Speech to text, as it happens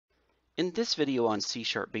In this video on C#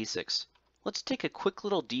 Basics, let's take a quick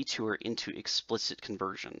little detour into explicit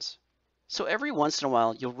conversions. So every once in a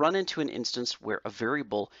while, you'll run into an instance where a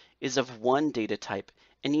variable is of one data type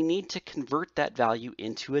and you need to convert that value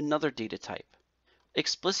into another data type.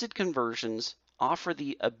 Explicit conversions offer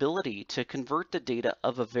the ability to convert the data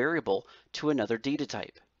of a variable to another data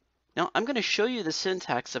type. Now, I'm going to show you the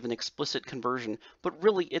syntax of an explicit conversion, but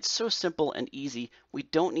really it's so simple and easy, we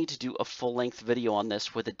don't need to do a full-length video on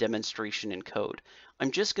this with a demonstration in code.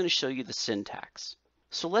 I'm just going to show you the syntax.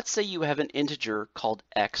 So let's say you have an integer called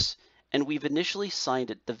x, and we've initially assigned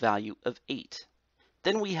it the value of 8.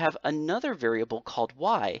 Then we have another variable called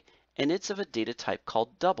y, and it's of a data type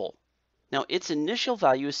called double. Now, its initial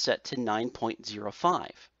value is set to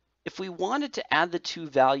 9.05. If we wanted to add the two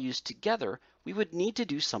values together, we would need to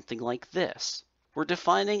do something like this. We're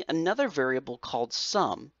defining another variable called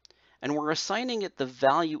sum, and we're assigning it the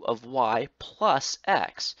value of y plus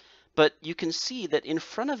x. But you can see that in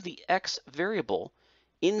front of the x variable,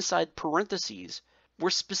 inside parentheses,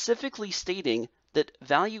 we're specifically stating that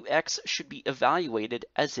value x should be evaluated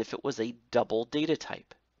as if it was a double data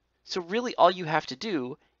type. So really all you have to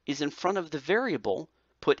do is in front of the variable,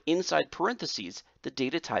 put inside parentheses the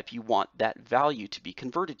data type you want that value to be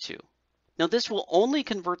converted to. Now this will only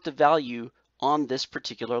convert the value on this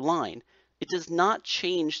particular line. It does not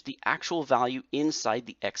change the actual value inside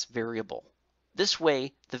the x variable. This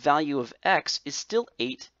way, the value of x is still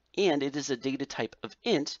 8 and it is a data type of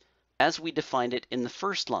int as we defined it in the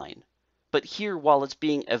first line. But here, while it's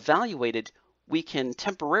being evaluated, we can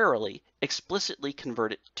temporarily explicitly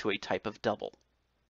convert it to a type of double.